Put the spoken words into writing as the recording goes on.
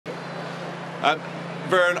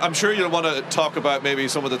Vern, I'm sure you'll want to talk about maybe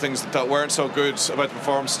some of the things that weren't so good about the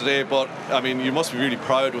performance today, but I mean, you must be really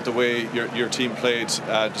proud with the way your team played,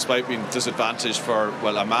 despite being disadvantaged for,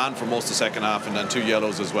 well, a man for most of the second half and then 2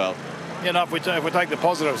 yellows as well. You know, if we take the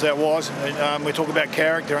positives, that was. We talk about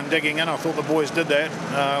character and digging in. I thought the boys did that.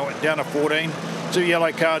 Down to 14. 2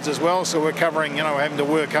 yellow cards as well, so we're covering, you know, having to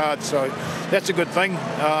work hard, so that's a good thing.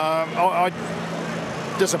 I'm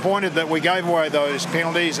disappointed that we gave away those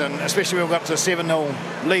penalties, and especially when we got to a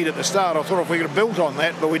 7-0 lead at the start. I thought if we could have built on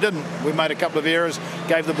that, but we didn't. We made a couple of errors,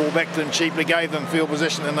 gave the ball back to them cheaply, gave them field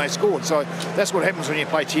position, and they scored. So that's what happens when you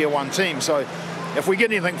play Tier 1 teams. So if we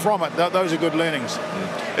get anything from it, those are good learnings.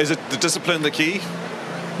 Is it the discipline the key?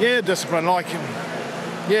 Yeah, discipline, like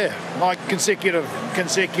consecutive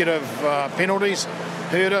penalties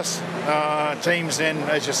hurt us. Teams then,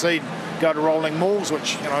 as you see, go to rolling mauls,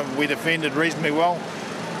 which, you know, we defended reasonably well.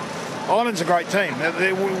 Ireland's a great team.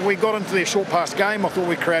 We got into their short pass game. I thought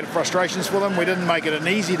we created frustrations for them. We didn't make it an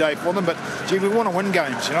easy day for them, but gee, we want to win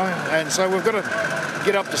games, you know, and so we've got to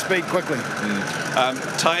get up to speed quickly.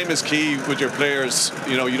 Time is key with your players.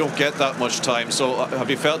 You know, you don't get that much time. So have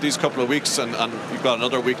you felt these couple of weeks, and you've got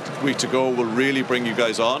another week to go, will really bring you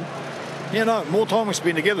guys on? You know, more time we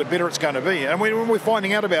spend together, the better it's going to be. And we're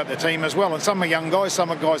finding out about the team as well. And some are young guys, some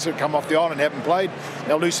are guys that come off the island and haven't played.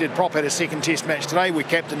 Now, Lucid Prop had a second test match today. We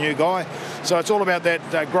capped a new guy. So it's all about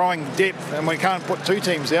that growing depth. And we can't put 2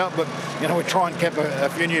 teams out, but, you know, we try and cap a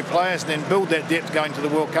few new players and then build that depth going to the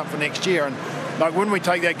World Cup for next year. And like when we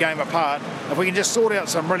take that game apart, if we can just sort out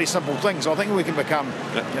some really simple things, I think we can become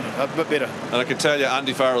a bit better. And I can tell you,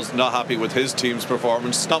 Andy Farrell's not happy with his team's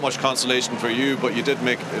performance. It's not much consolation for you, but you did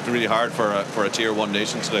make it really hard for a Tier 1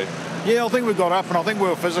 nation today. Yeah, I think we got up, and I think we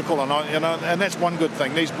were physical, and that's one good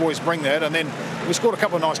thing. These boys bring that, and then we scored a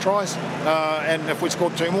couple of nice tries, and if we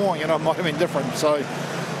scored 2 more, you know, it might have been different. So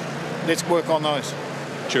let's work on those.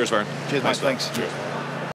 Cheers, Vern. Cheers, mate. Thanks. Cheers.